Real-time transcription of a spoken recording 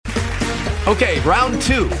Okay, round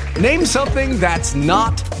two. Name something that's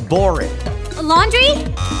not boring. A laundry?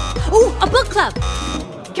 Ooh, a book club.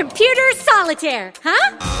 Computer solitaire,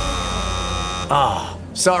 huh? Ah,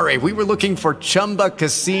 sorry, we were looking for Chumba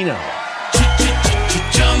Casino.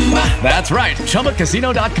 That's right,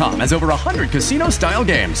 ChumbaCasino.com has over 100 casino-style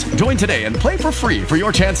games. Join today and play for free for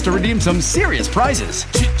your chance to redeem some serious prizes.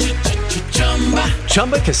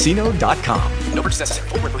 ChumbaCasino.com. No purchase necessary.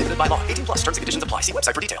 Void where prohibited by law. 18 plus. Terms and conditions apply. See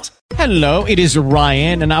website for details. Hello, it is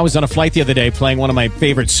Ryan, and I was on a flight the other day playing one of my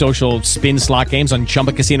favorite social spin slot games on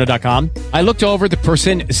ChumbaCasino.com. I looked over at the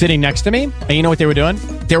person sitting next to me, and you know what they were doing?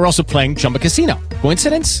 They were also playing Chumba Casino.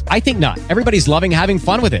 Coincidence? I think not. Everybody's loving having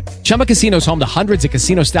fun with it. Chumba Casino is home to hundreds of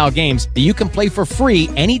casino-style games that you can play for free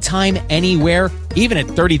anytime, anywhere, even at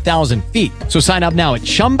 30,000 feet. So sign up now at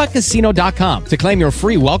ChumbaCasino.com to claim your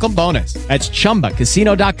free welcome bonus. That's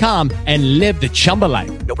ChumbaCasino.com and live the Chumba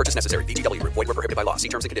life. No purchase necessary. VGW. Void where prohibited by law. See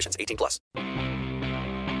terms and conditions. 18 plus. 3,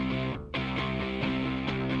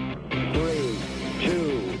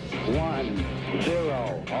 2, 1,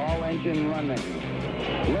 0. All engine running.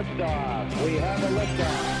 Liftoff. We have a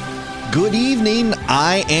liftoff. Good evening.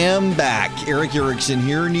 I am back. Erickson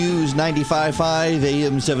here. News 95.5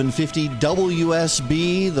 AM 750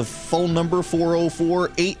 WSB. The phone number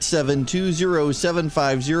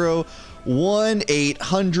 404-872-0750.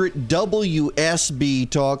 1-800-WSB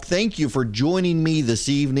Talk. Thank you for joining me this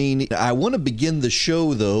evening. I want to begin the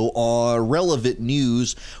show, though, on relevant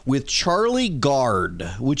news with Charlie Gard,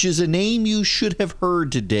 which is a name you should have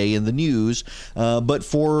heard today in the news, but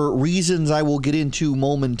for reasons I will get into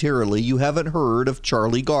momentarily, you haven't heard of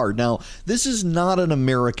Charlie Gard. Now, this is not an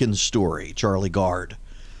American story, Charlie Gard.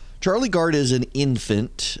 Charlie Gard is an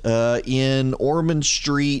infant in Ormond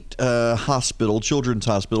Street Hospital, Children's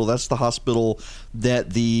Hospital. That's the hospital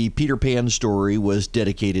that the Peter Pan story was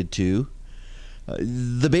dedicated to.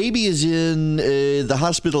 The baby is in the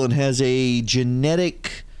hospital and has a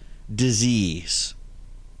genetic disease.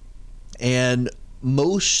 And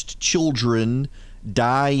most children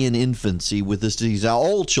die in infancy with this disease. Now,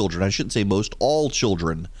 all children, I shouldn't say most, all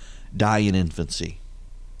children die in infancy.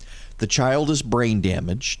 The child is brain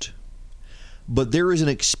damaged, but there is an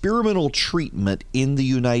experimental treatment in the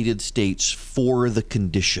United States for the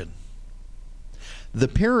condition. The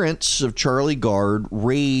parents of Charlie Gard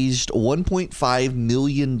raised $1.5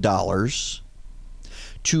 million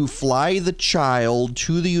to fly the child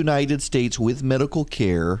to the United States with medical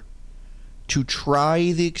care to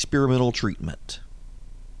try the experimental treatment.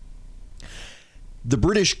 The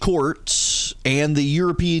British courts and the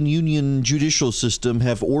European Union judicial system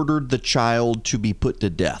have ordered the child to be put to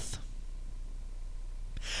death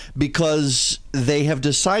because they have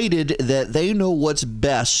decided that they know what's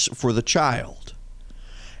best for the child.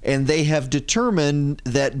 And they have determined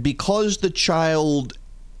that because the child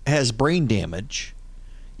has brain damage,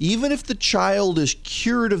 even if the child is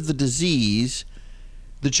cured of the disease,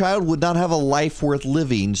 the child would not have a life worth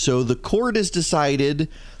living. So the court has decided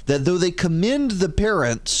that though they commend the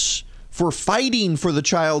parents for fighting for the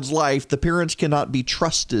child's life, the parents cannot be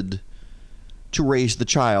trusted to raise the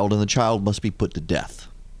child, and the child must be put to death.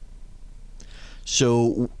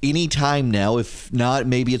 So any time now, if not,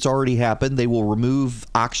 maybe it's already happened, they will remove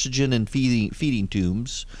oxygen and feeding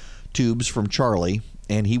tubes from Charlie,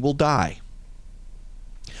 and he will die.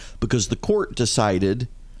 Because the court decided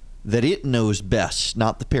that it knows best,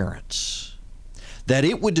 not the parents. That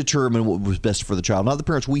it would determine what was best for the child, not the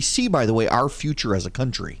parents. We see, by the way, our future as a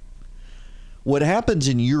country. What happens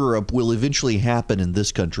in Europe will eventually happen in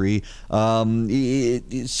this country.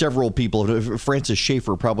 Several people, Francis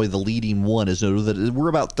Schaeffer, probably the leading one, has noted that we're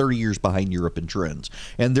about 30 years behind Europe in trends.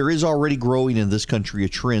 And there is already growing in this country a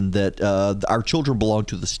trend that our children belong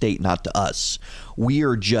to the state, not to us. We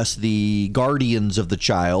are just the guardians of the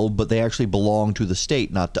child, but they actually belong to the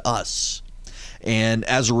state, not to us. And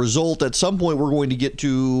as a result, at some point, we're going to get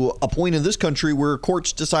to a point in this country where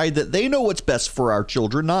courts decide that they know what's best for our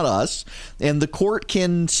children, not us. And the court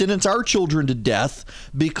can sentence our children to death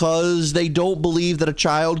because they don't believe that a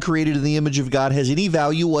child created in the image of God has any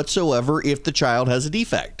value whatsoever if the child has a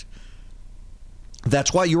defect.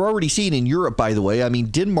 That's why you're already seeing in Europe, by the way. I mean,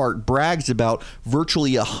 Denmark brags about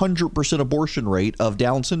virtually 100% abortion rate of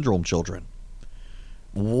Down syndrome children,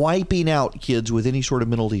 wiping out kids with any sort of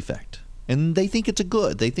mental defect. And they think it's a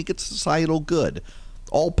good. They think it's societal good.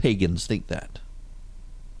 All pagans think that.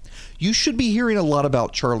 You should be hearing a lot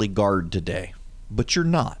about Charlie Gard today, but you're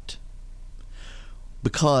not.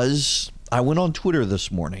 Because I went on Twitter this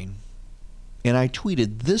morning and I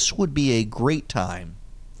tweeted, this would be a great time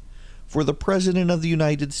for the President of the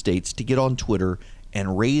United States to get on Twitter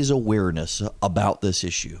and raise awareness about this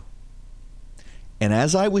issue. And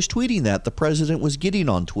as I was tweeting that, the president was getting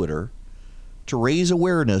on Twitter to raise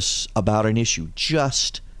awareness about an issue,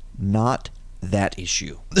 just not that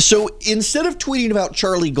issue. So instead of tweeting about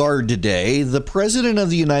Charlie Gard today, the president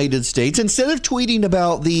of the United States, instead of tweeting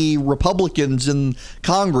about the Republicans in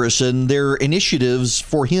Congress and their initiatives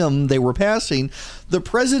for him they were passing, the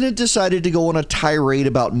president decided to go on a tirade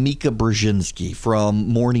about Mika Brzezinski from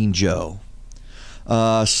Morning Joe.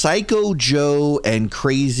 Psycho Joe and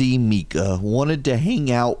Crazy Mika wanted to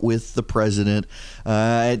hang out with the president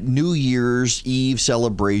at New Year's Eve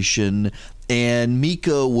celebration, and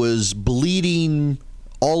Mika was bleeding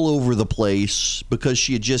all over the place because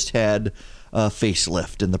she had just had a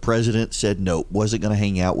facelift, and the president said no, wasn't going to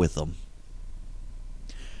hang out with them.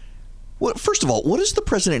 Well, first of all, what does the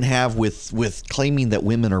president have with claiming that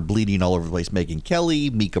women are bleeding all over the place? Megyn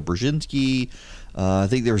Kelly, Mika Brzezinski. I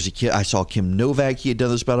think there was a kid. I saw Kim Novak. He had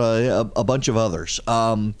done this about a bunch of others.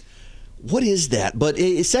 What is that? But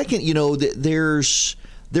second,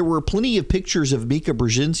 there were plenty of pictures of Mika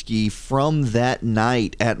Brzezinski from that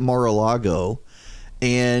night at Mar-a-Lago,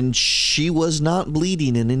 and she was not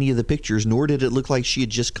bleeding in any of the pictures, nor did it look like she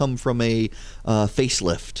had just come from a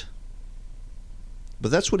facelift. But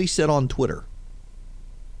that's what he said on Twitter.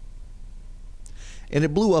 And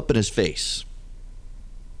it blew up in his face.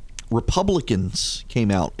 Republicans came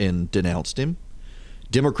out and denounced him.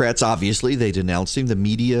 Democrats, obviously, they denounced him. The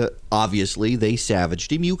media, obviously, they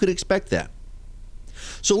savaged him. You could expect that.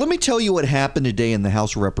 So let me tell you what happened today in the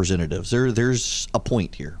House of Representatives. There's a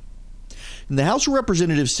point here. In the House of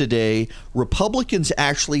Representatives today, Republicans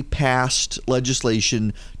actually passed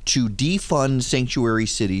legislation to defund sanctuary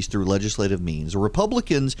cities through legislative means. The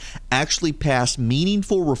Republicans actually passed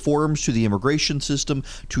meaningful reforms to the immigration system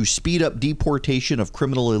to speed up deportation of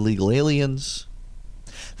criminal illegal aliens.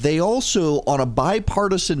 They also, on a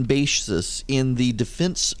bipartisan basis in the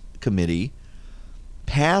Defense Committee,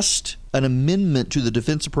 passed an amendment to the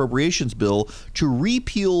Defense Appropriations Bill to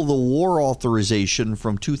repeal the war authorization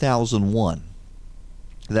from 2001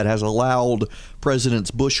 that has allowed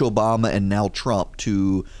Presidents Bush, Obama, and now Trump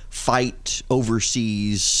to fight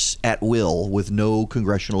overseas at will with no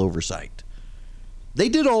congressional oversight. They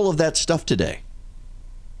did all of that stuff today.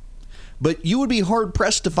 But you would be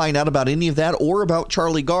hard-pressed to find out about any of that or about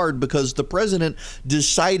Charlie Gard, because the president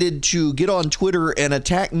decided to get on Twitter and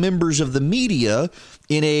attack members of the media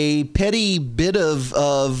in a petty bit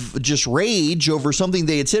of just rage over something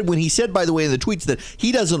they had said, when he said, by the way, in the tweets that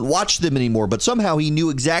he doesn't watch them anymore. But somehow he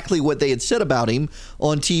knew exactly what they had said about him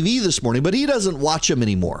on TV this morning, but he doesn't watch them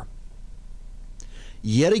anymore.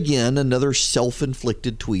 Yet again, another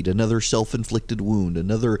self-inflicted tweet, another self-inflicted wound,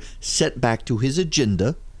 another setback to his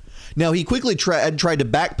agenda. Now, he quickly tried to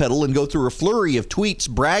backpedal and go through a flurry of tweets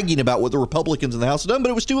bragging about what the Republicans in the House had done, but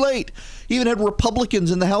it was too late. He even had Republicans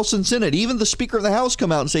in the House and Senate, even the Speaker of the House,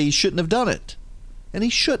 come out and say he shouldn't have done it. And he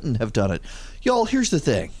shouldn't have done it. Y'all, here's the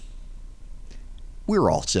thing. We're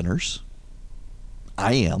all sinners.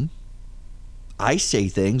 I am. I say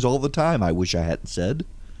things all the time I wish I hadn't said,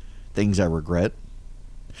 things I regret.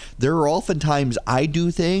 There are often times I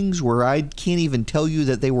do things where I can't even tell you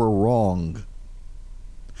that they were wrong.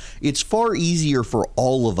 It's far easier for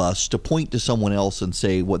all of us to point to someone else and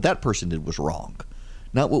say what that person did was wrong,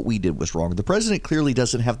 not what we did was wrong. The president clearly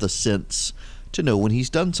doesn't have the sense to know when he's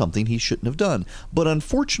done something he shouldn't have done. But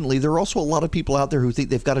unfortunately, there are also a lot of people out there who think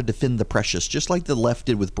they've got to defend the precious, just like the left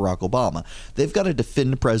did with Barack Obama. They've got to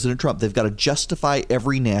defend President Trump. They've got to justify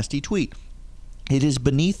every nasty tweet. It is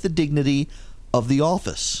beneath the dignity of the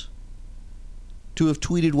office to have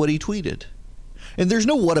tweeted what he tweeted. And there's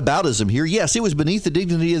no whataboutism here. Yes, it was beneath the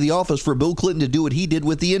dignity of the office for Bill Clinton to do what he did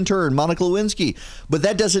with the intern, Monica Lewinsky. But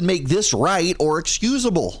that doesn't make this right or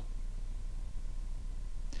excusable.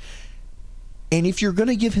 And if you're going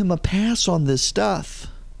to give him a pass on this stuff,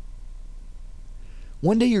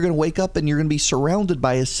 one day you're going to wake up and you're going to be surrounded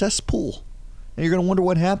by a cesspool. And you're going to wonder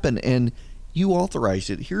what happened. And you authorized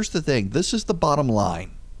it. Here's the thing. This is the bottom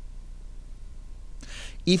line.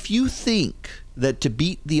 If you think that to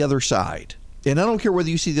beat the other side, and I don't care whether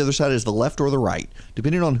you see the other side as the left or the right,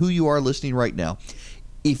 depending on who you are listening right now,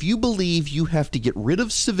 if you believe you have to get rid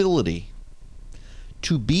of civility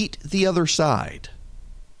to beat the other side,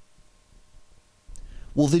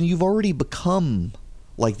 well, then you've already become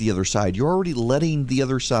like the other side. You're already letting the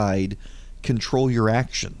other side control your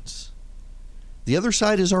actions. The other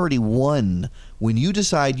side has already won when you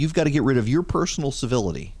decide you've got to get rid of your personal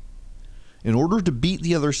civility. In order to beat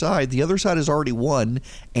the other side has already won,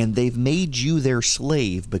 and they've made you their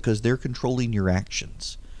slave because they're controlling your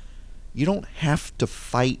actions. You don't have to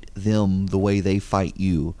fight them the way they fight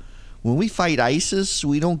you. When we fight ISIS,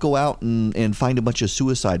 we don't go out and find a bunch of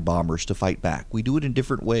suicide bombers to fight back. We do it in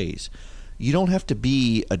different ways. You don't have to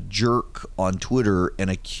be a jerk on Twitter and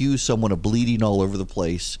accuse someone of bleeding all over the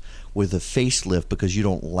place with a facelift because you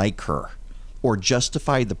don't like her, or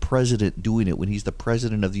justify the president doing it when he's the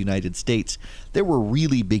president of the United States. There were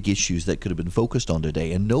really big issues that could have been focused on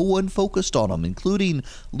today, and no one focused on them, including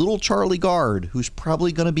little Charlie Gard, who's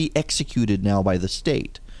probably going to be executed now by the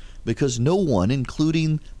state, because no one,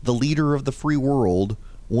 including the leader of the free world,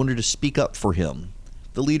 wanted to speak up for him.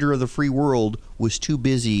 The leader of the free world was too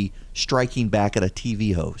busy striking back at a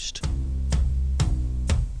TV host.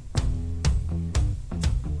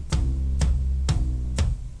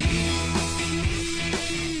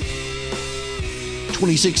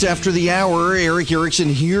 26 after the hour, Erick Erickson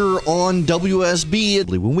here on WSB.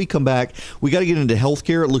 When we come back, we got to get into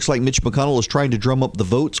healthcare. It looks like Mitch McConnell is trying to drum up the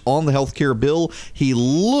votes on the healthcare bill. He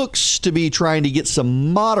looks to be trying to get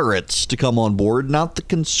some moderates to come on board, not the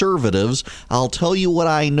conservatives. I'll tell you what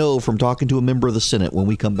I know from talking to a member of the Senate when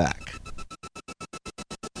we come back.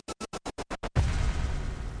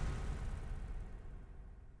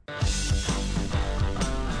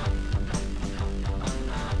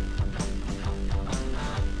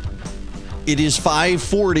 It is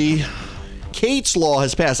 5:40. Kate's Law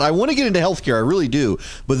has passed. I want to get into healthcare, I really do,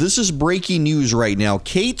 but this is breaking news right now.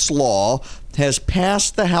 Kate's Law has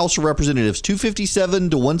passed the House of Representatives, 257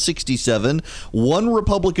 to 167. One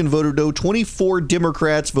Republican voted no, 24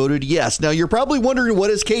 Democrats voted yes. Now, you're probably wondering, what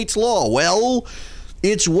is Kate's Law? Well,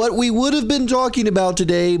 it's what we would have been talking about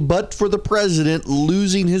today, but for the president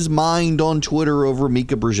losing his mind on Twitter over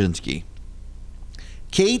Mika Brzezinski.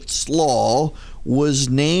 Kate's Law was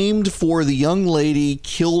named for the young lady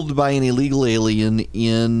killed by an illegal alien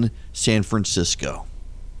in San Francisco.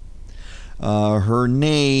 Her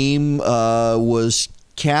name was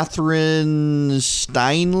Catherine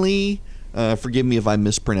Steinle. Forgive me if I'm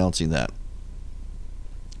mispronouncing that.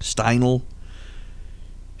 Steinle.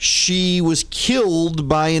 She was killed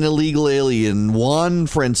by an illegal alien, Juan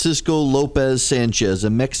Francisco Lopez Sanchez, a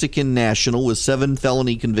Mexican national with 7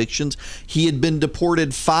 felony convictions. He had been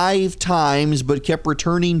deported 5 times but kept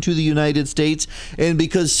returning to the United States. And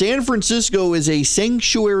because San Francisco is a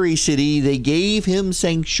sanctuary city, they gave him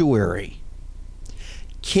sanctuary.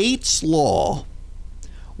 Kate's Law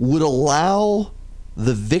would allow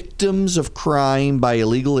the victims of crime by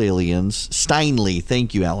illegal aliens, Steinle,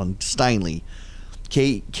 thank you, Alan, Steinle,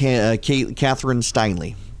 Catherine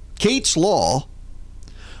Steinle. Kate's Law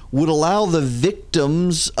would allow the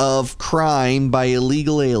victims of crime by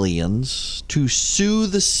illegal aliens to sue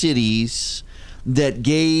the cities that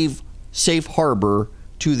gave safe harbor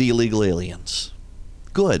to the illegal aliens.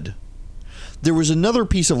 Good. There was another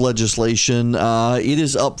piece of legislation. It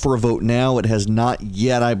is up for a vote now. It has not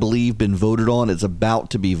yet, I believe, been voted on. It's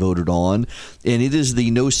about to be voted on. And it is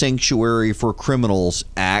the No Sanctuary for Criminals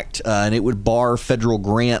Act. And it would bar federal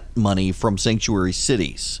grant money from sanctuary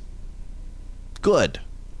cities. Good.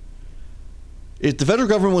 If the federal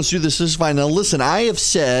government wants to do this, this is fine. Now, listen, I have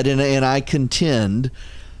said, and I contend,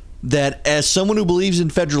 that as someone who believes in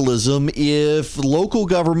federalism, if local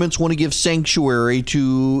governments want to give sanctuary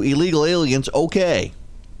to illegal aliens, okay.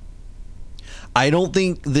 I don't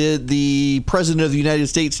think that the president of the United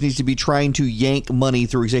States needs to be trying to yank money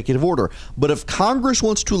through executive order. But if Congress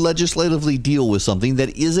wants to legislatively deal with something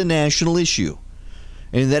that is a national issue,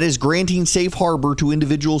 and that is granting safe harbor to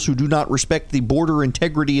individuals who do not respect the border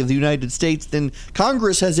integrity of the United States, then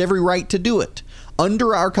Congress has every right to do it.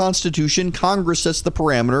 Under our Constitution, Congress sets the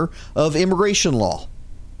parameter of immigration law.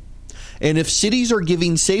 And if cities are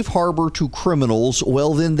giving safe harbor to criminals,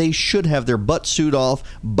 well, then they should have their butt sued off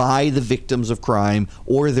by the victims of crime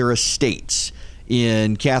or their estates.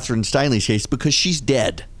 In Catherine Steinle's case, because she's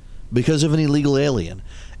dead because of an illegal alien.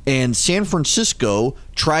 And San Francisco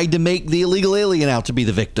tried to make the illegal alien out to be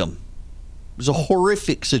the victim. It was a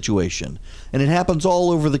horrific situation. And it happens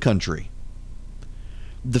all over the country.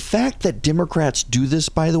 The fact that Democrats do this,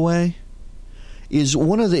 by the way, is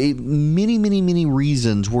one of the many, many, many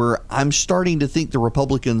reasons where I'm starting to think the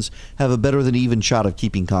Republicans have a better than even shot of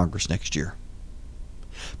keeping Congress next year.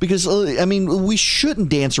 Because, I mean, we shouldn't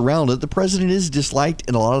dance around it. The president is disliked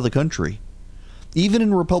in a lot of the country, even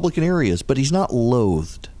in Republican areas, but he's not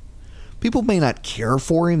loathed. People may not care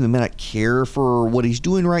for him. They may not care for what he's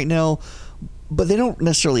doing right now, but they don't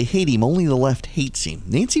necessarily hate him. Only the left hates him.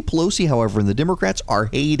 Nancy Pelosi, however, and the Democrats are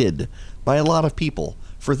hated by a lot of people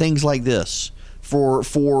for things like this,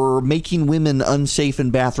 for making women unsafe in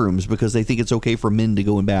bathrooms because they think it's okay for men to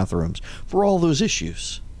go in bathrooms, for all those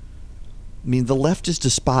issues. I mean, the left is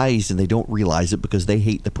despised and they don't realize it because they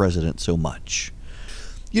hate the president so much.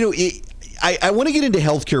 You know, I want to get into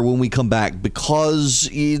healthcare when we come back because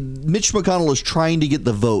Mitch McConnell is trying to get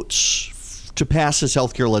the votes to pass his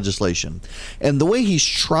healthcare legislation. And the way he's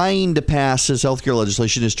trying to pass his healthcare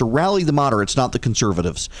legislation is to rally the moderates, not the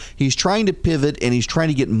conservatives. He's trying to pivot, and he's trying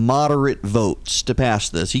to get moderate votes to pass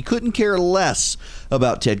this. He couldn't care less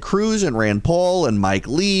about Ted Cruz and Rand Paul and Mike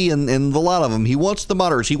Lee and a lot of them. He wants the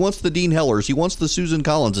moderates. He wants the Dean Hellers. He wants the Susan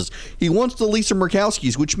Collinses. He wants the Lisa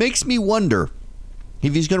Murkowskis, which makes me wonder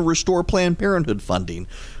if he's going to restore Planned Parenthood funding.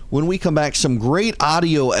 When we come back, some great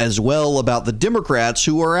audio as well about the Democrats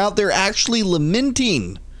who are out there actually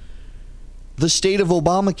lamenting the state of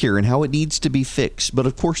Obamacare and how it needs to be fixed. But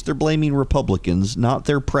of course, they're blaming Republicans, not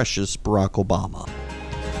their precious Barack Obama.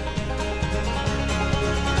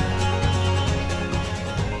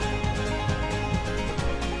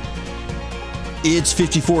 It's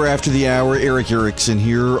 54 after the hour. Erickson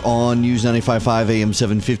here on News 95.5 AM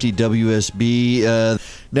 750 WSB.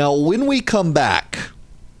 Now, when we come back,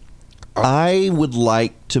 I would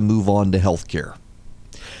like to move on to health care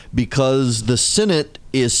because the Senate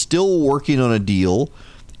is still working on a deal,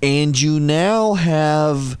 and you now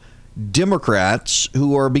have Democrats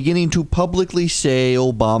who are beginning to publicly say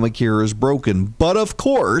Obamacare is broken. But of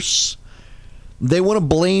course, they want to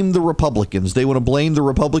blame the Republicans. They want to blame the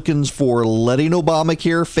Republicans for letting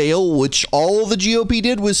Obamacare fail, which all the GOP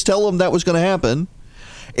did was tell them that was going to happen.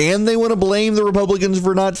 And they want to blame the Republicans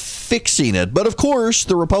for not fixing it. But of course,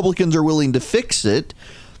 the Republicans are willing to fix it,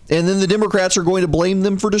 and then the Democrats are going to blame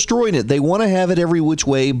them for destroying it. They want to have it every which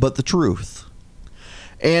way but the truth.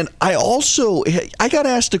 And I got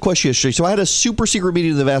asked a question yesterday. So I had a super secret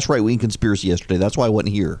meeting of the vast right-wing conspiracy yesterday. That's why I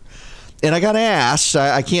wasn't here. And I got asked,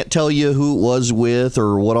 I can't tell you who it was with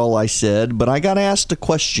or what all I said, but I got asked a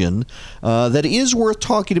question that is worth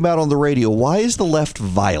talking about on the radio. Why is the left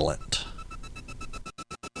violent?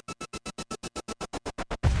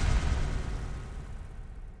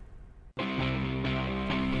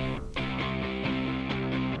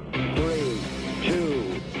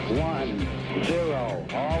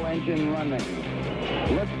 Engine running.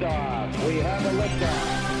 Liftoff. We have a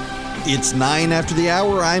liftoff. It's 9 after the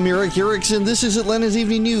hour. I'm Erick Erickson. This is Atlanta's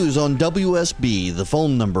Evening News on WSB. The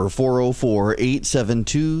phone number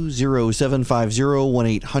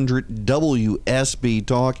 404-872-0750 1-800-WSB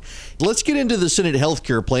Talk. Let's get into the Senate health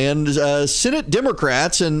care plan. Senate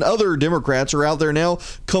Democrats and other Democrats are out there now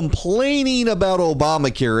complaining about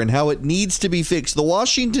Obamacare and how it needs to be fixed. The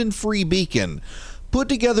Washington Free Beacon put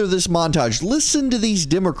together this montage. Listen to these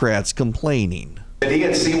Democrats complaining. The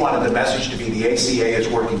DNC wanted the message to be the ACA is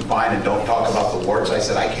working fine and don't talk about the warts. I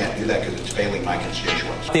said I can't do that because it's failing my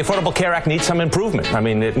constituents. The Affordable Care Act needs some improvement. I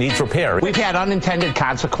mean, it needs repair. We've had unintended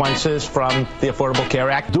consequences from the Affordable Care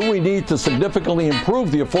Act. Do we need to significantly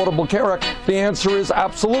improve the Affordable Care Act? The answer is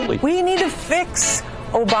absolutely. We need to fix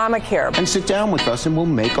Obamacare. And sit down with us and we'll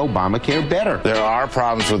make Obamacare better. There are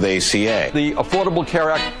problems with ACA. The Affordable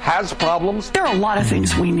Care Act has problems. There are a lot of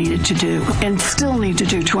things we needed to do and still need to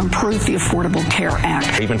do to improve the Affordable Care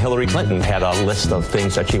Act. Even Hillary Clinton had a list of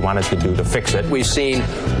things that she wanted to do to fix it. We've seen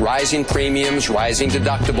rising premiums, rising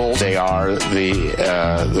deductibles. They are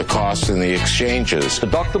the costs in the exchanges.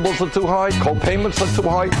 Deductibles are too high. Co-payments are too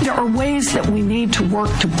high. There are ways that we need to work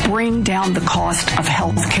to bring down the cost of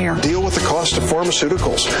health care. Deal with the cost of pharmaceuticals.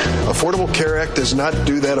 Affordable Care Act does not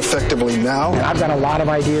do that effectively now. I've got a lot of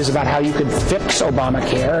ideas about how you could fix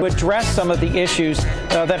Obamacare. To address some of the issues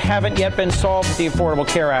that haven't yet been solved with the Affordable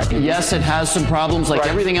Care Act. Yes, it has some problems like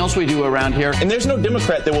everything else we do around here. And there's no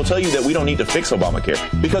Democrat that will tell you that we don't need to fix Obamacare,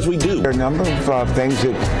 because we do. There are a number of things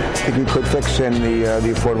that you could fix in the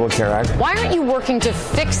Affordable Care Act. Why aren't you working to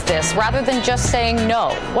fix this rather than just saying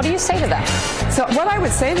no? What do you say to that? So what I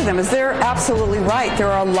would say to them is they're absolutely right. There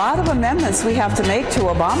are a lot of amendments we have to make to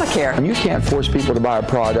Obamacare. And you can't force people to buy a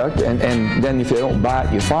product, and then if they don't buy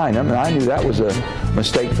it, you fine them. And I knew that was a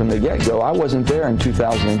mistake from the get-go. I wasn't there in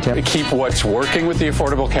 2010. To keep what's working with the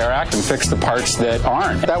Affordable Care Act and fix the parts that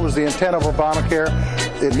aren't. That was the intent of Obamacare.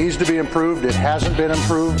 It needs to be improved. It hasn't been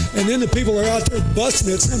improved. And then the people are out there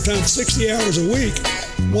busting it sometimes 60 hours a week,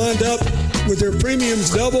 wind up with their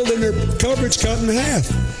premiums doubled and their coverage cut in half.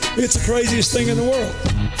 It's the craziest thing in the world.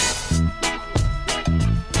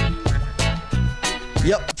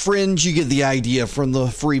 Yep, friends, you get the idea from the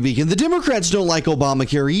Free Beacon. The Democrats don't like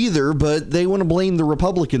Obamacare either, but they want to blame the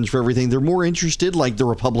Republicans for everything. They're more interested, like the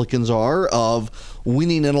Republicans are, of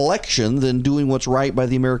winning an election than doing what's right by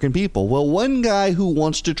the American people. Well, one guy who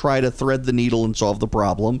wants to try to thread the needle and solve the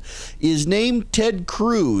problem is named Ted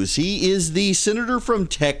Cruz. He is the senator from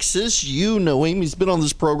Texas. You know him. He's been on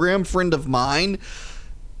this program, friend of mine.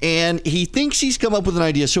 And he thinks he's come up with an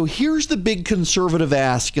idea. So here's the big conservative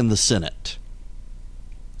ask in the Senate.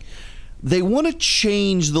 They want to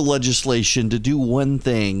change the legislation to do one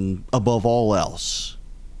thing above all else,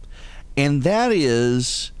 and that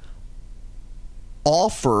is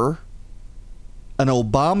offer an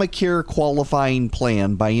Obamacare qualifying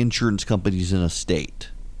plan by insurance companies in a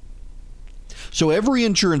state. So every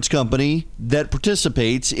insurance company that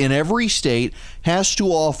participates in every state has to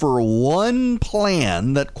offer one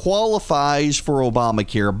plan that qualifies for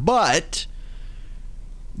Obamacare, but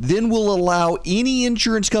then will allow any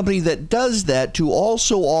insurance company that does that to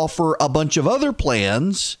also offer a bunch of other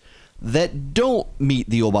plans that don't meet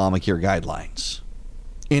the Obamacare guidelines.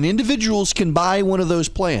 And individuals can buy one of those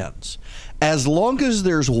plans. As long as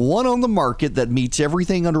there's one on the market that meets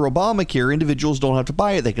everything under Obamacare, individuals don't have to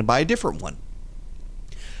buy it. They can buy a different one.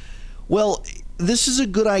 Well, this is a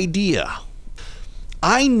good idea.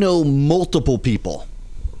 I know multiple people,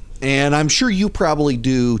 and I'm sure you probably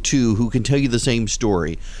do too, who can tell you the same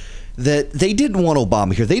story, that they didn't want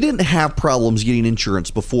Obamacare. They didn't have problems getting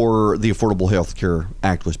insurance before the Affordable Health Care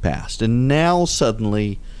Act was passed. And now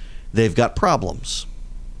suddenly they've got problems.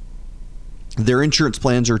 Their insurance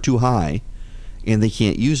plans are too high and they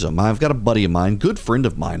can't use them. I've got a buddy of mine, good friend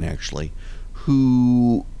of mine actually,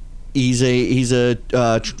 who he's a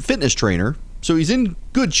fitness trainer. So he's in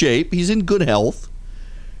good shape. He's in good health.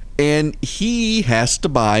 And he has to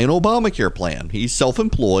buy an Obamacare plan. He's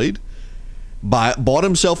self-employed, bought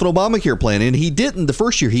himself an Obamacare plan. And he didn't the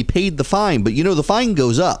first year. He paid the fine. But, the fine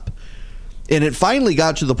goes up. And it finally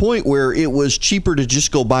got to the point where it was cheaper to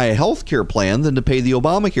just go buy a health care plan than to pay the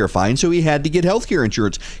Obamacare fine. So he had to get health care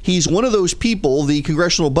insurance. He's one of those people, the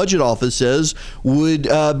Congressional Budget Office says, would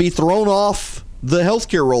be thrown off the health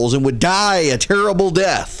care rolls and would die a terrible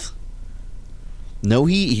death. No,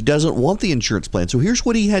 he doesn't want the insurance plan. So here's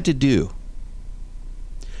what he had to do.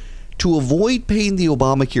 To avoid paying the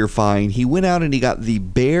Obamacare fine, he went out and he got the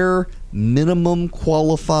bare minimum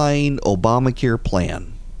qualifying Obamacare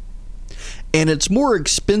plan. And it's more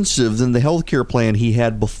expensive than the health care plan he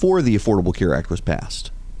had before the Affordable Care Act was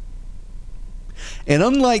passed. And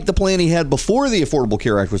unlike the plan he had before the Affordable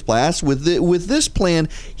Care Act was passed, with this plan,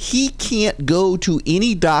 he can't go to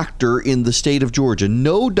any doctor in the state of Georgia.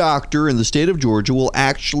 No doctor in the state of Georgia will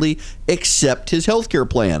actually accept his health care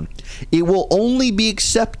plan. It will only be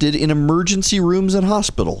accepted in emergency rooms and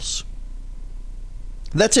hospitals.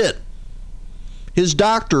 That's it. His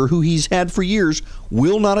doctor, who he's had for years,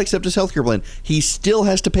 will not accept his health care plan. He still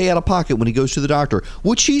has to pay out of pocket when he goes to the doctor,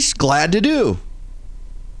 which he's glad to do.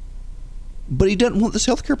 But he doesn't want this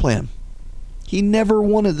health care plan. He never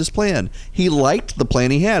wanted this plan. He liked the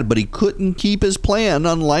plan he had, but he couldn't keep his plan,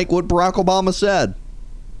 unlike what Barack Obama said.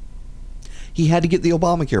 He had to get the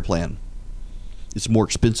Obamacare plan. It's more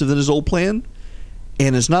expensive than his old plan,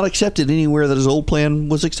 and it's not accepted anywhere that his old plan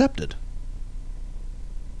was accepted.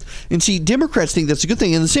 And see, Democrats think that's a good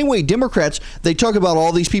thing. In the same way, Democrats, they talk about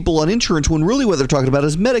all these people on insurance when really what they're talking about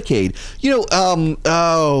is Medicaid. Ben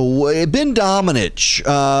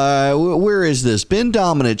Domenech, where is this? Ben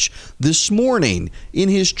Domenech this morning in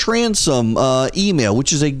his transom email,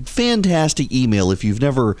 which is a fantastic email. If you've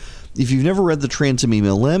never read the transom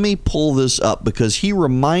email, let me pull this up because he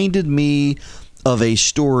reminded me of a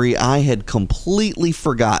story I had completely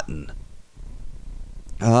forgotten.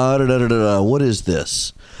 What is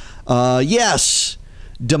this? Yes,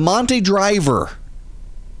 DeMonte Driver.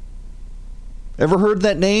 Ever heard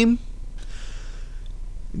that name?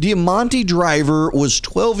 DeMonte Driver was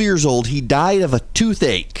 12 years old. He died of a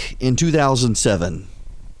toothache in 2007.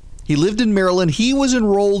 He lived in Maryland. He was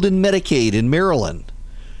enrolled in Medicaid in Maryland,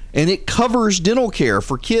 and it covers dental care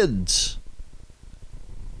for kids.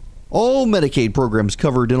 All Medicaid programs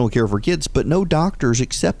cover dental care for kids, but no doctors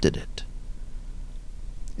accepted it.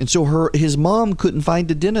 And so his mom couldn't find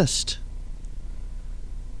a dentist.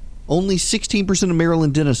 Only 16% of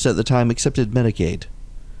Maryland dentists at the time accepted Medicaid.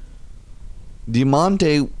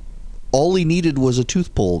 DeMonte, all he needed was a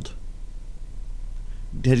tooth pulled.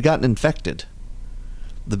 Had gotten infected.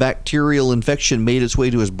 The bacterial infection made its way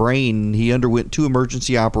to his brain. He underwent 2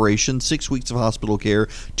 emergency operations, 6 weeks of hospital care,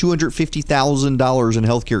 $250,000 in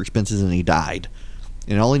health care expenses, and he died.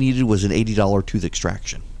 And all he needed was an $80 tooth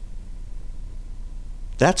extraction.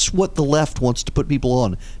 That's what the left wants to put people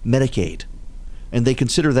on, Medicaid. And they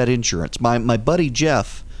consider that insurance. My buddy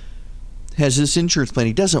Jeff has this insurance plan.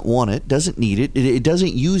 He doesn't want it, doesn't need it, it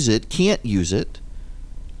doesn't use it, can't use it.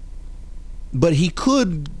 But he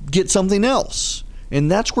could get something else.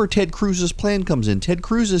 And that's where Ted Cruz's plan comes in. Ted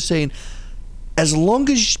Cruz is saying, as long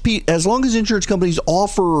as insurance companies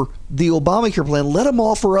offer the Obamacare plan, let them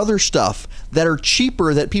offer other stuff that are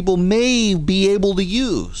cheaper that people may be able to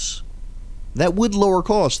use. That would lower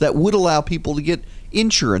costs. That would allow people to get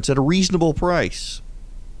insurance at a reasonable price.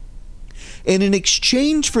 And in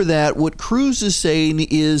exchange for that, what Cruz is saying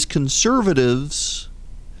is conservatives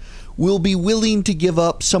will be willing to give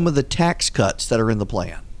up some of the tax cuts that are in the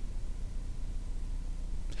plan.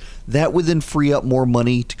 That would then free up more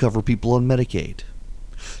money to cover people on Medicaid.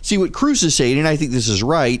 See, what Cruz is saying, and I think this is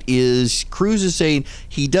right, is Cruz is saying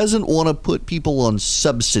he doesn't want to put people on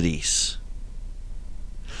subsidies.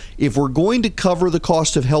 If we're going to cover the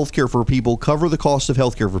cost of health care for people, cover the cost of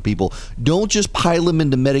health care for people. Don't just pile them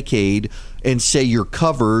into Medicaid and say you're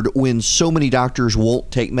covered when so many doctors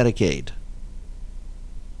won't take Medicaid.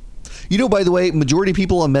 You know, by the way, majority of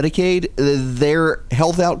people on Medicaid, their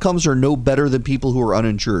health outcomes are no better than people who are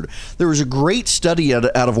uninsured. There was a great study out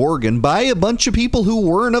of Oregon by a bunch of people who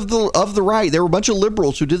weren't of the right. There were a bunch of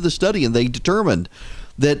liberals who did the study, and they determined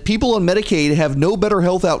that people on Medicaid have no better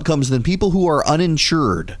health outcomes than people who are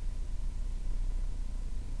uninsured.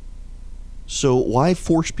 So why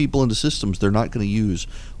force people into systems they're not going to use?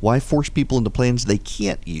 Why force people into plans they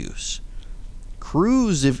can't use?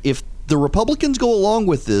 Cruz, if the Republicans go along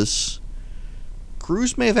with this,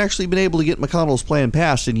 Cruz may have actually been able to get McConnell's plan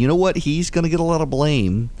passed. And you know what? He's going to get a lot of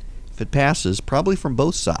blame if it passes, probably from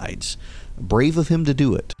both sides. Brave of him to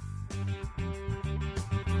do it.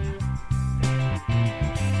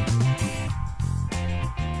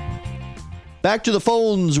 Back to the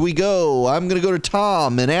phones we go. I'm going to go to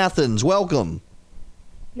Tom in Athens. Welcome.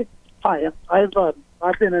 Hi.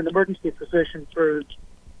 I've been an emergency physician for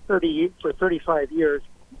 35 years,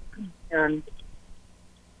 and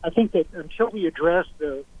I think that until we address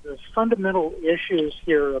the fundamental issues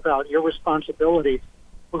here about irresponsibility,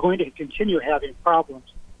 we're going to continue having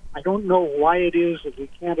problems. I don't know why it is that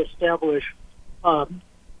we can't establish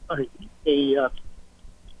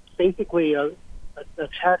basically a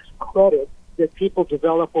tax credit that people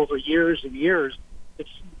develop over years and years. It's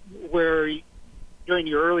where during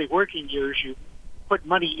your early working years you put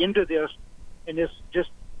money into this, and this just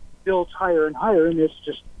builds higher and higher, and it's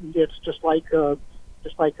just like a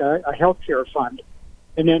healthcare fund.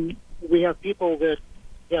 And then we have people that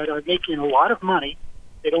are making a lot of money.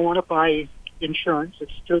 They don't want to buy insurance;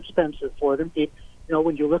 it's too expensive for them. You know,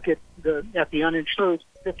 when you look at the uninsured,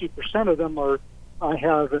 50% of them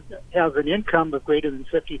have an income of greater than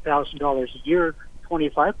 $50,000 a year.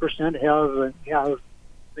 25% have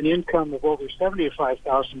an income of over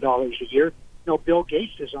 $75,000 a year. You know, Bill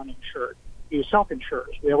Gates is uninsured. He's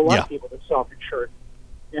self-insured. We have a lot of people that self-insured,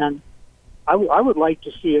 and I would like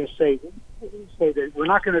to see us say that we're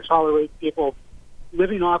not going to tolerate people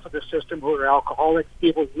living off of the system who are alcoholics,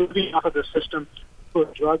 people living off of the system who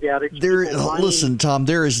are drug addicts. Listen, Tom,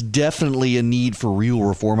 there is definitely a need for real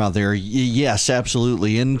reform out there. Yes,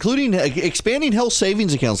 absolutely, including expanding health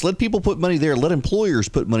savings accounts. Let people put money there. Let employers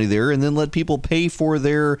put money there, and then let people pay for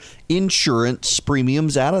their insurance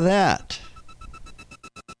premiums out of that.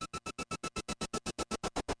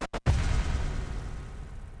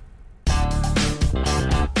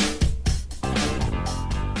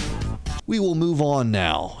 We will move on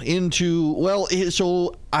now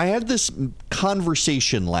so I had this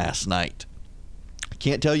conversation last night. I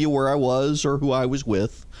can't tell you where I was or who I was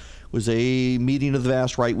with. It was a meeting of the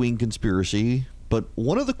vast right-wing conspiracy. But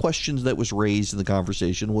one of the questions that was raised in the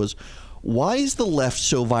conversation was, why is the left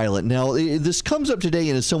so violent? Now, this comes up today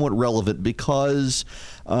and is somewhat relevant because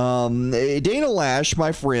Dana Lash,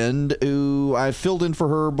 my friend, who I filled in for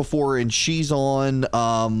her before, and she's on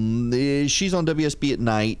WSB at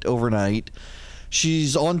night, overnight.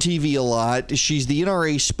 She's on TV a lot. She's the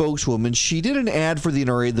NRA spokeswoman. She did an ad for the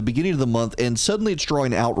NRA at the beginning of the month, and suddenly it's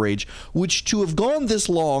drawing outrage, which to have gone this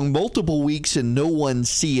long, multiple weeks, and no one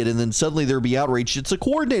see it, and then suddenly there be outrage. It's a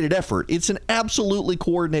coordinated effort. It's an absolutely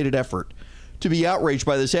coordinated effort to be outraged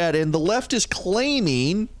by this ad, and the left is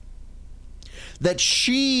claiming that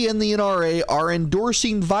she and the NRA are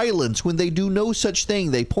endorsing violence when they do no such thing.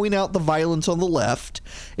 They point out the violence on the left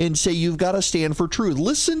and say you've got to stand for truth.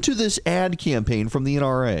 Listen to this ad campaign from the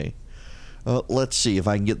NRA. Let's see if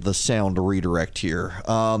I can get the sound to redirect here.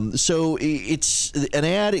 So it's an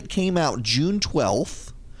ad. It came out June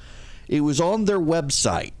 12th. It was on their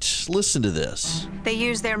website. Listen to this. They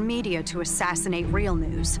use their media to assassinate real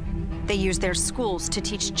news. They use their schools to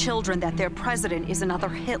teach children that their president is another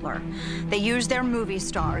Hitler. They use their movie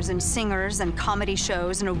stars and singers and comedy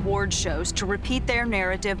shows and award shows to repeat their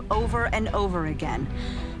narrative over and over again.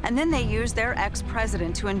 And then they use their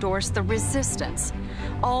ex-president to endorse the resistance,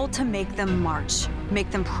 all to make them march, make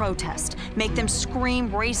them protest, make them scream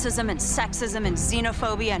racism and sexism and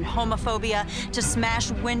xenophobia and homophobia, to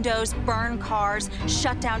smash windows, burn cars,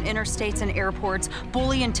 shut down interstates and airports,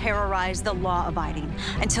 bully and terrorize the law-abiding,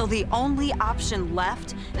 until the only option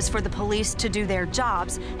left is for the police to do their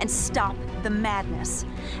jobs and stop the madness.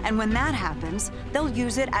 And when that happens, they'll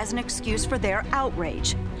use it as an excuse for their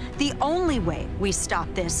outrage. The only way we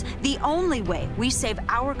stop this, the only way we save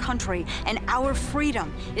our country and our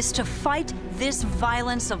freedom, is to fight this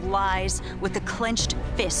violence of lies with the clenched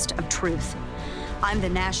fist of truth. I'm the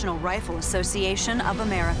National Rifle Association of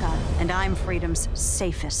America, and I'm freedom's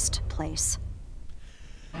safest place.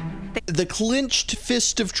 The clenched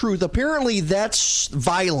fist of truth. Apparently that's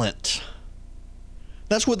violent.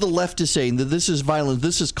 That's what the left is saying, that this is violent.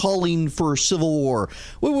 This is calling for civil war.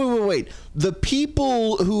 Wait. The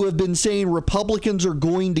people who have been saying Republicans are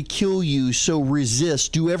going to kill you, so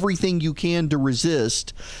resist. Do everything you can to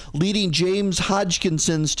resist. Leading James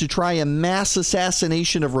Hodgkinsons to try a mass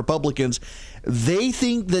assassination of Republicans. They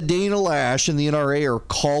think that Dana Lash and the NRA are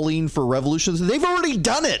calling for revolutions. They've already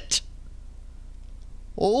done it.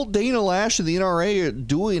 Old Dana Lash and the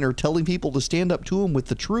NRA are telling people to stand up to them with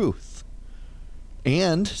the truth.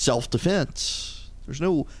 And self-defense. There's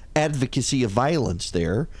no advocacy of violence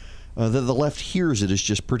there. The left hears it as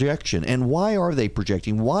just projection. And why are they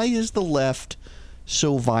projecting? Why is the left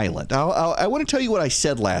so violent? I want to tell you what I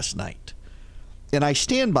said last night. And I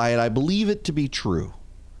stand by it. I believe it to be true.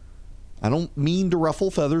 I don't mean to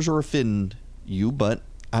ruffle feathers or offend you, but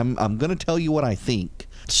I'm going to tell you what I think.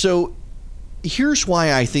 So here's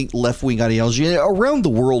why I think left-wing ideology, around the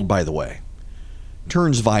world, by the way,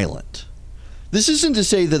 turns violent. This isn't to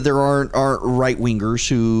say that there aren't right-wingers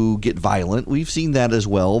who get violent. We've seen that as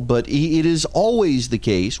well. But it is always the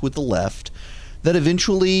case with the left that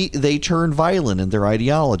eventually they turn violent in their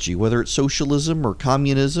ideology, whether it's socialism or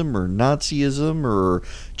communism or Nazism or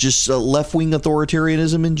just left-wing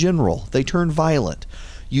authoritarianism in general. They turn violent.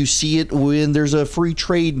 You see it when there's a free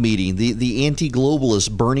trade meeting, the anti-globalists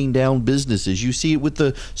burning down businesses. You see it with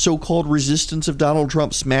the so-called resistance of Donald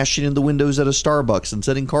Trump smashing in the windows at a Starbucks and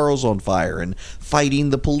setting cars on fire and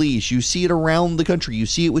fighting the police. You see it around the country. You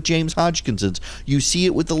see it with James Hodgkinson's. You see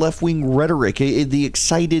it with the left-wing rhetoric, the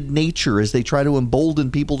excited nature as they try to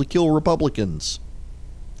embolden people to kill Republicans.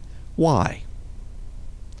 Why?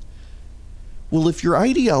 Well, if your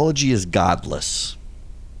ideology is godless,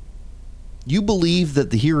 you believe that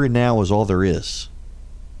the here and now is all there is.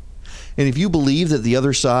 And if you believe that the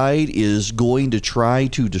other side is going to try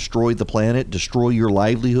to destroy the planet, destroy your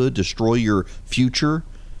livelihood, destroy your future,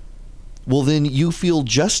 well, then you feel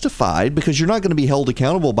justified because you're not going to be held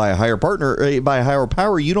accountable by a higher partner, by a higher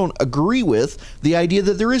power. You don't agree with the idea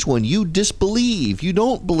that there is one. You disbelieve. You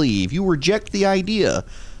don't believe. You reject the idea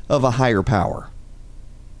of a higher power.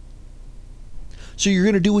 So you're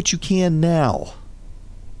going to do what you can now.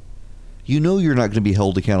 You know you're not going to be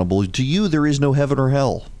held accountable. To you, there is no heaven or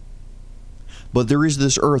hell. But there is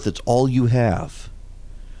this earth. It's all you have.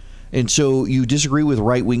 And so you disagree with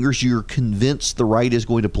right-wingers. You're convinced the right is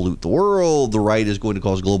going to pollute the world. The right is going to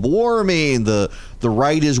cause global warming. The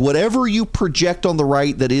right is whatever you project on the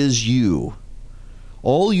right that is you.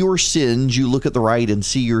 All your sins, you look at the right and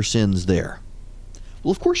see your sins there.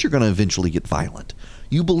 Well, of course you're going to eventually get violent.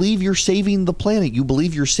 You believe you're saving the planet. You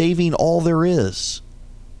believe you're saving all there is.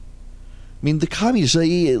 I mean, the communists,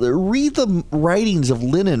 read the writings of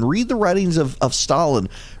Lenin, read the writings of Stalin,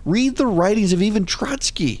 read the writings of even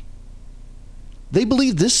Trotsky. They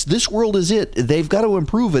believe this world is it. They've got to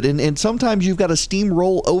improve it. And sometimes you've got to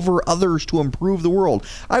steamroll over others to improve the world.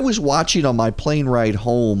 I was watching on my plane ride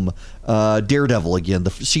home Daredevil again, the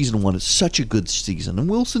season 1. It's such a good season. And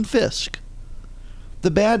Wilson Fisk,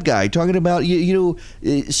 the bad guy, talking about,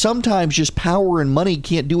 sometimes just power and money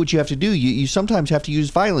can't do what you have to do. You sometimes have to use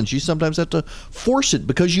violence. You sometimes have to force it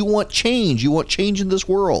because you want change. You want change in this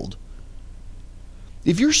world.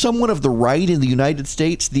 If you're someone of the right in the United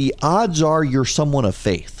States, the odds are you're someone of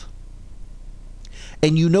faith.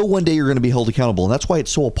 And you know one day you're going to be held accountable. And that's why it's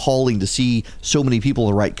so appalling to see so many people on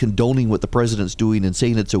the right condoning what the president's doing and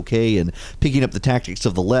saying it's okay and picking up the tactics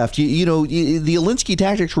of the left. The Alinsky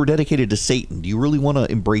tactics were dedicated to Satan. Do you really want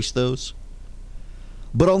to embrace those?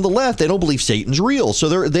 But on the left, they don't believe Satan's real.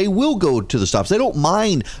 So they will go to the stops. They don't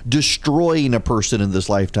mind destroying a person in this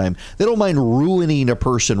lifetime. They don't mind ruining a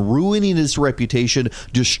person, ruining his reputation,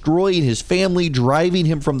 destroying his family, driving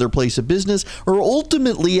him from their place of business, or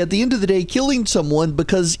ultimately, at the end of the day, killing someone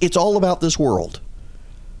because it's all about this world.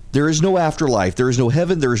 There is no afterlife. There is no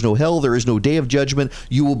heaven. There is no hell. There is no day of judgment.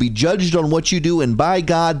 You will be judged on what you do. And by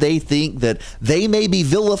God, they think that they may be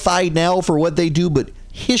vilified now for what they do, but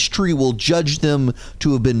history will judge them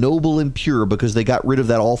to have been noble and pure because they got rid of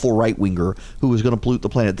that awful right-winger who was going to pollute the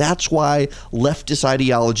planet. That's why leftist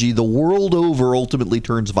ideology the world over ultimately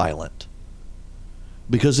turns violent.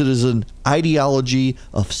 Because it is an ideology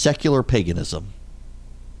of secular paganism,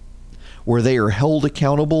 where they are held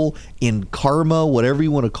accountable in karma, whatever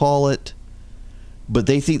you want to call it, but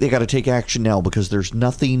they think they got to take action now because there's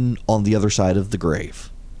nothing on the other side of the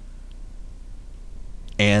grave.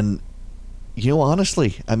 And,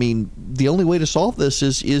 honestly, I mean, the only way to solve this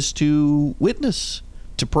is to witness,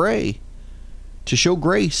 to pray, to show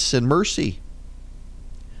grace and mercy,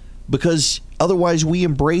 because otherwise we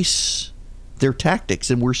embrace their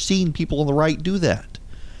tactics, and we're seeing people on the right do that.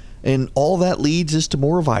 And all that leads is to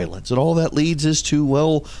more violence. And all that leads is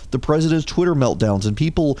to, the president's Twitter meltdowns and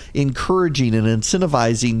people encouraging and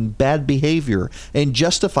incentivizing bad behavior and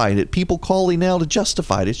justifying it. People calling now to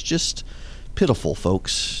justify it. It's just pitiful,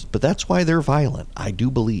 folks. But that's why they're violent, I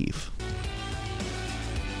do believe.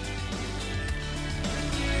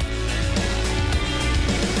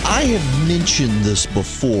 I have mentioned this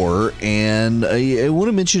before, and I want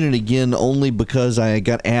to mention it again only because I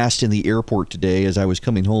got asked in the airport today as I was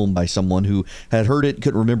coming home by someone who had heard it,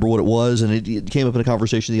 couldn't remember what it was, and it came up in a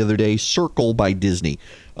conversation the other day, Circle by Disney.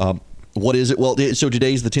 What is it? Well, so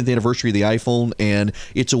today's the 10th anniversary of the iPhone, and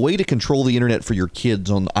it's a way to control the internet for your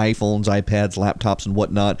kids on iPhones, iPads, laptops, and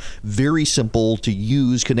whatnot. Very simple to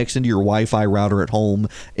use, connects into your Wi-Fi router at home,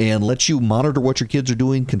 and lets you monitor what your kids are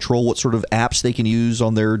doing, control what sort of apps they can use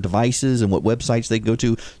on their devices and what websites they can go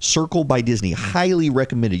to. Circle by Disney, highly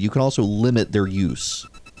recommended. You can also limit their use.